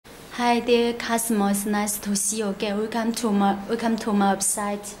Hi dear customers, nice to see you again. Welcome to my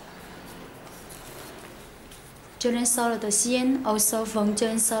website. jordansole.cn, also from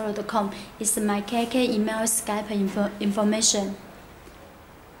jordansole.com is my KK email Skype information.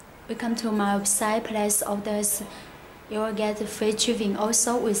 Welcome to my website. Place orders, you will get free shipping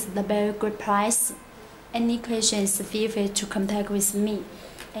also with the very good price. Any questions, feel free to contact with me.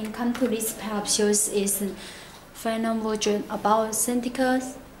 And come to this pair of shoes is final version about Authentic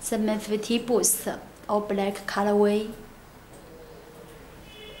 750 boost or black colorway.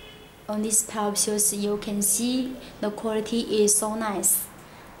 On this pair of shoes, you can see the quality is so nice.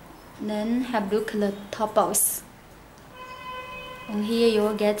 Then have a look at the top box. On here you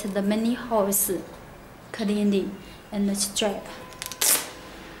will get the many holes cleanly and the strap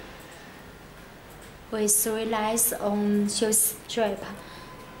with 3 lines on shoe strap.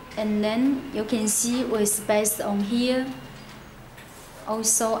 And then you can see with space on here,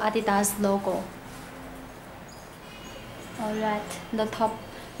 also Adidas logo. Alright,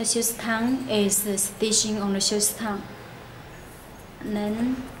 the shoes tongue is stitching on the shoes tongue. And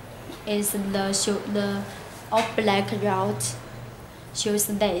then is the all black route shoes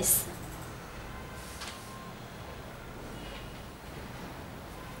lace.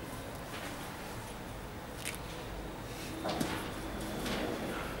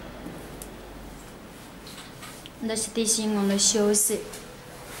 The stitching on the shoes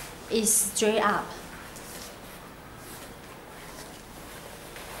is straight up.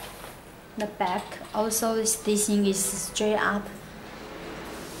 The back also the stitching is straight up.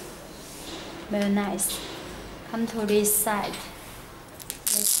 Very nice. Come to this side.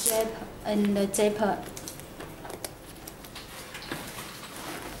 The strap and the zipper.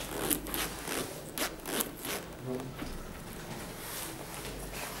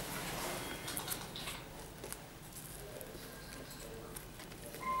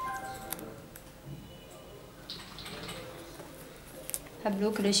 Have a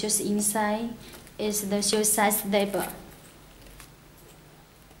look at the shoes inside. Is the shoe size label.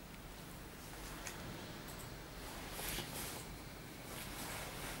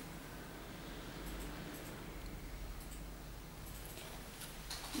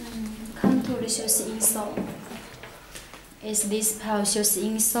 Come to the shoes insole. Is this pair of shoes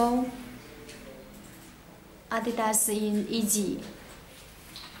insole? Adidas Yeezy.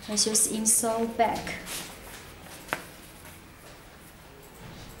 The shoes insole back.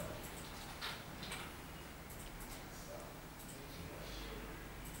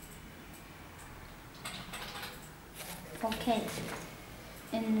 Okay,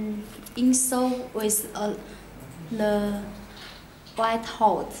 and insole with the white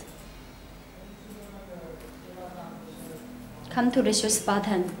hole. Come to the shoes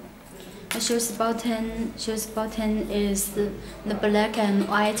button. The shoes button is the black and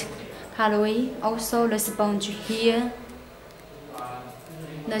white colorway. Also the sponge here.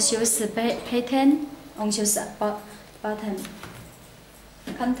 The shoes pattern on shoes button.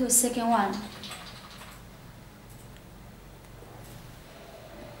 Come to second one.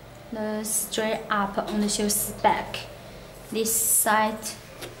 The straight up on the shoes back. This side,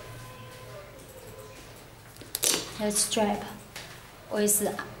 the strap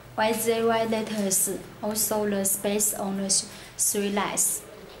with YZY letters. Also the space on the 3 lines.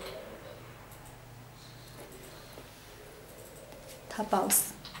 Top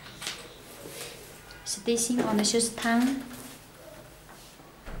box. Stitching on the shoes tongue.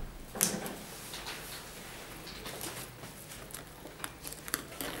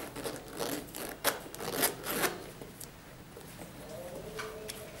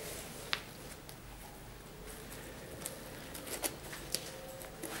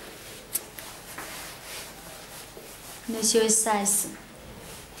 The shoe size.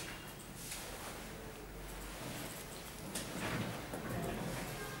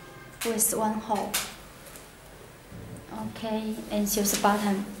 With 1 hole. Okay, and shoes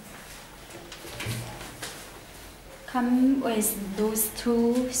button. Come with those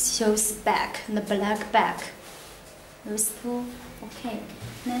 2 shoes back, the black back. Those 2. Okay.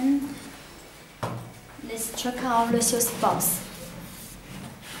 Then let's check out the shoes box.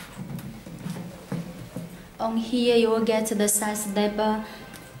 On here you will get the size label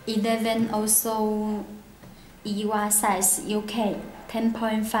 11, also EY size UK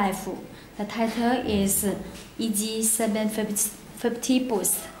 10.5. The title is Yeezy 750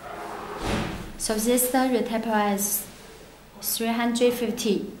 boost. So this the retail price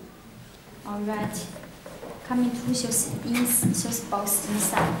 350. Alright. Coming to shoes box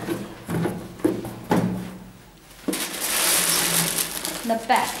inside. The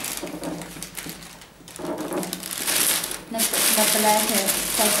back. The the black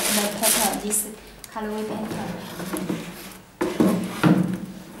set the pattern, this colorway pattern.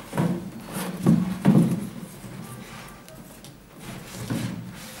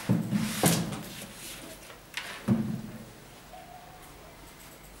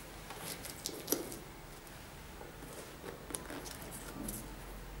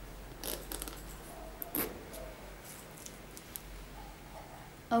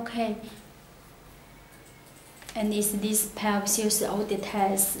 Okay, and is this pair of shoes all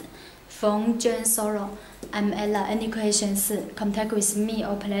details from jordansole. I'm Ella. Any questions? Contact with me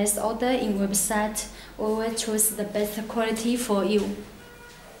or place order in website. We will choose the best quality for you.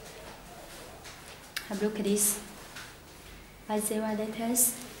 Have a look at this. By zero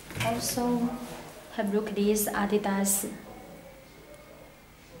letters. Also, have a look at this Adidas.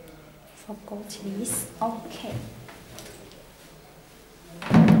 Forgot this. Okay.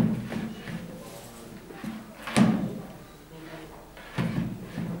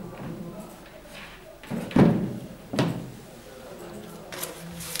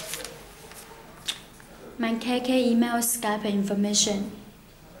 My KK email Skype information.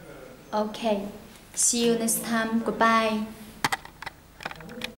 Okay, see you next time. Goodbye.